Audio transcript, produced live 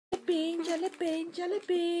Bean, jelly bean, jelly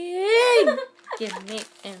bean. Give me,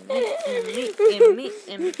 give me,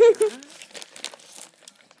 give me.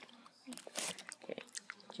 Okay,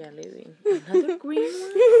 jelly bean. Another green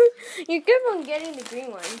one? You keep on getting the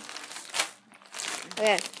green one.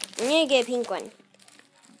 Okay, I'm gonna get a pink one.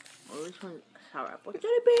 Oh, this one's sour apple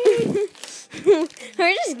jelly bean.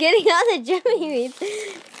 We're just getting all the jelly beans.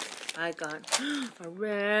 I got a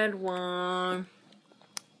red one.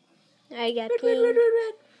 I got Red, pink. red, red, red,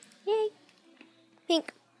 red. Yay.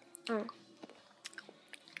 Pink. Oh.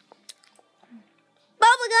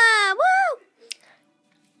 Bubblegum! Woo!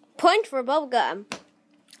 Point for bubblegum.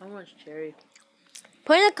 I want cherry.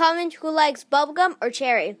 Put in the comments who likes bubblegum or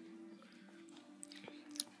cherry.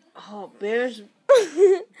 Oh, Bear's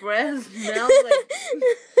breath smells like...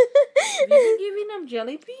 Have you been giving them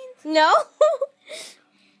jelly beans? No?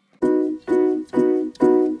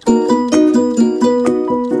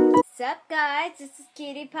 What's up, guys? This is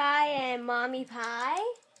Cutie Pie and Mommy Pie.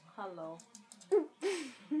 Hello.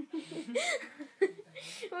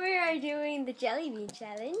 We are doing the jelly bean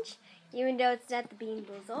challenge, even though it's not the bean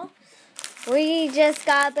boozle. We just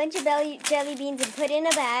got a bunch of jelly beans and put in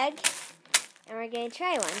a bag, and we're going to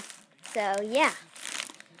try one. So, yeah.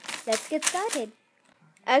 Let's get started.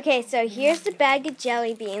 Okay, so here's the bag of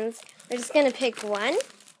jelly beans. We're just going to pick one.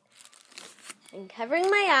 I'm covering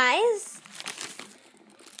my eyes.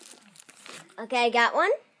 Okay, I got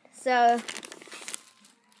one. So,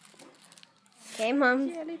 okay, Mom.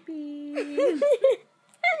 Jelly bean.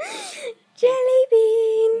 Jelly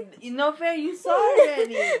bean. You know, Fair, you saw it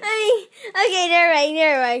already. Okay,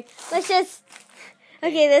 never mind. Let's just,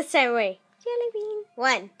 okay, this time, wait. Jelly bean.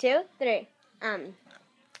 1, 2, 3. I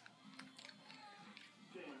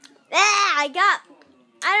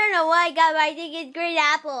don't know what I got, but I think it's green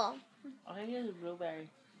apple. I think it's blueberry.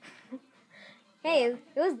 Hey, it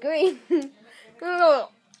was green.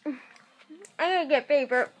 I'm gonna get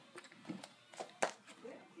paper.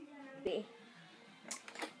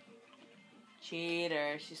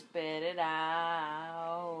 Cheater, she spit it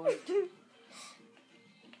out.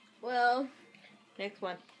 Well, Next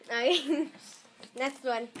one. okay. Next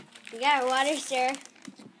one. We got a water stir.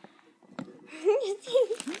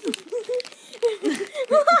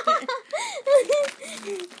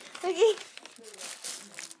 Okay.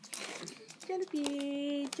 Jelly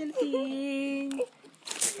bean, jelly bean.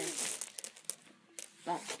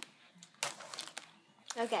 Okay.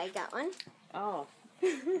 Okay, I got one. Oh. Hey,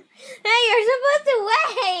 you're supposed to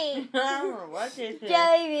wait. Oh, what is it?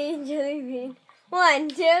 Jelly bean. 1,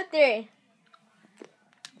 2, 3.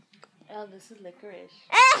 Oh, this is licorice.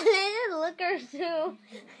 This is liquor too.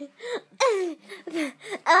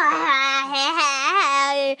 I'm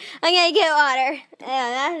gonna get water.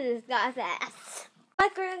 That's disgusting.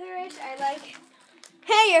 Like licorice, I like.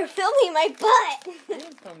 Hey, you're filming my butt. I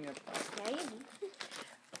didn't film your butt. Yeah, you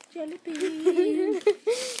Jelly bean.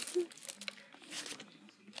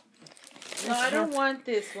 No, I don't want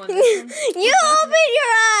this one. You open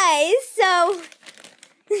your eyes, so.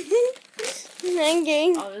 I'm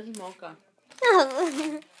getting. Oh, this is mocha.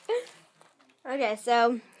 Okay,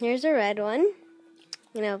 so here's a red one.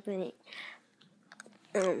 I'm gonna open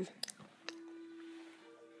it.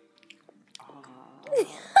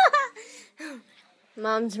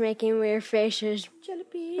 Mom's making weird faces. Jelly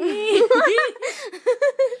bean.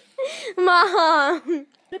 Mom.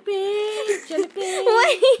 Jelly bean. Jelly bean.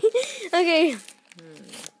 Wait. Okay.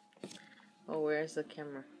 Oh, where's the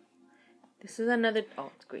camera? This is another.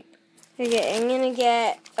 Oh, it's green. Okay, I'm gonna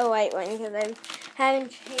get a white one because I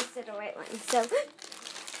haven't tasted a white one. So,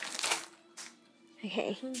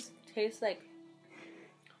 okay. This one tastes like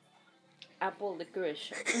apple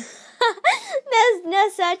licorice. There's no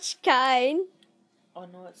such kind. Oh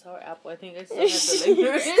no, it's sour apple. I think I still have the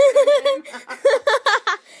licorice.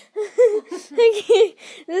 Okay,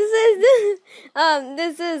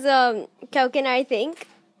 this is coconut, I think.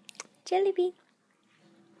 Jelly bean.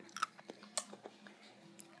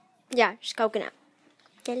 Yeah, just coconut.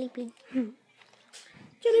 Jelly bean.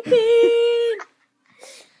 Jelly bean.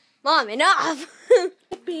 Mom, enough.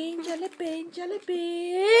 Jelly bean, jelly bean, jelly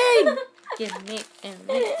bean. Give me, give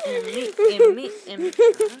me, give me, give me, give me.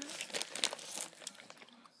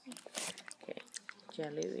 Okay,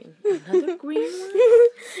 jelly bean. Another green one?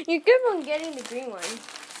 You keep on getting the green one.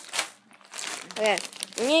 Okay,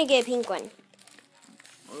 I'm gonna get a pink one.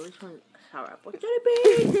 Oh, this one's sour apple jelly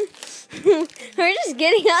bean. We're just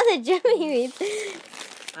getting all the jelly beans.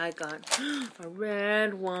 I got a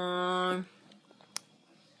red one.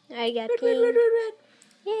 I got Red, pink. red, red, red, red.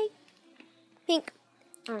 Yay. Pink.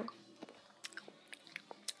 Oh.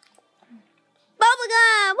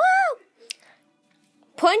 Bubblegum! Woo!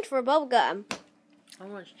 Point for bubblegum. I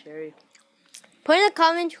want cherry. Put in the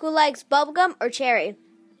comments who likes bubblegum or cherry.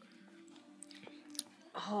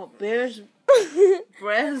 Oh, Bear's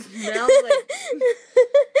breath smells like...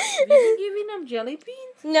 Have you been giving them jelly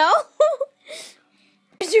beans? No.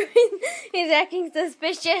 He's acting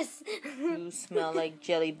suspicious. You smell like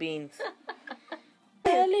jelly beans.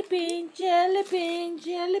 Jelly bean, jelly bean,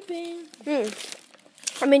 jelly bean.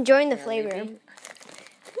 I'm enjoying the Jelly flavor. bean.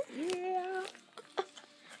 Yeah.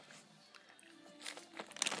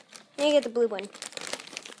 Let me get the blue one.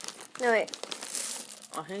 No, wait.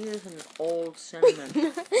 I think it's an old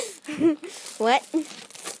cinnamon. What?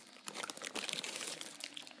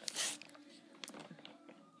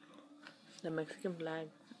 The Mexican flag.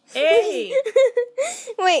 Hey!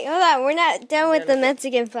 Wait, hold on. We're not done with the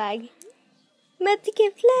Mexican flag.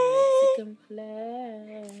 Mexican flag. Mexican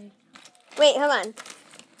flag. Wait, hold on.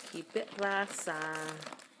 Keep it rasa.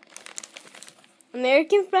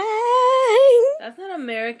 American flag. That's not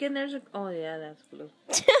American. There's a... Oh, yeah, that's blue.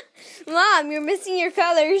 Mom, you're missing your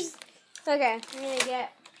colors. Okay, I'm gonna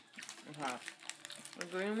get Okay. The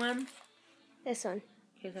green one this one.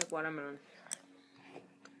 tastes like watermelon.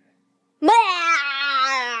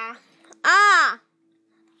 Ah!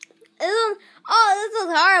 This is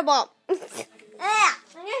horrible. I'm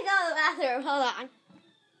gonna go to the bathroom. Hold on.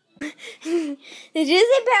 The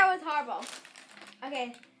Disney Bear was horrible.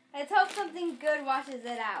 Okay, let's hope something good washes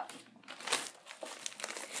it out.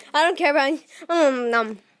 I don't care about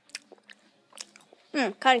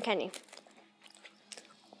cotton candy.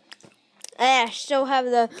 I still have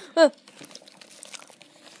the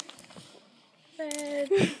Red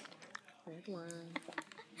one.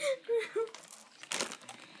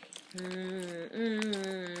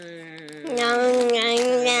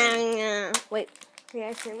 Wait,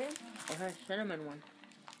 yeah, cinnamon. Okay, cinnamon one.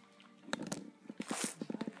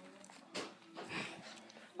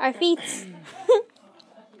 Our feet.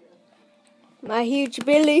 My huge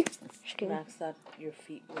belly. Max that your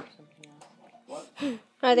feet or something else. What?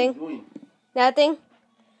 Nothing. Nothing.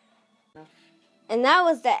 No. And that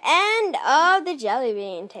was the end of the jelly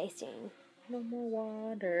bean tasting. No more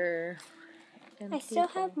water. I still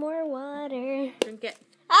have more water. Drink it.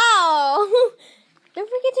 Oh! Don't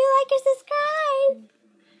forget to like and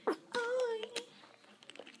subscribe.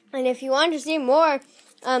 And if you want to see more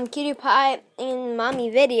Cutie Pie and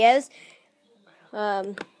Mommy videos,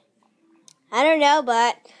 I don't know,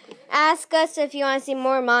 but ask us if you want to see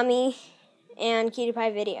more Mommy and Cutie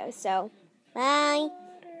Pie videos. So, bye.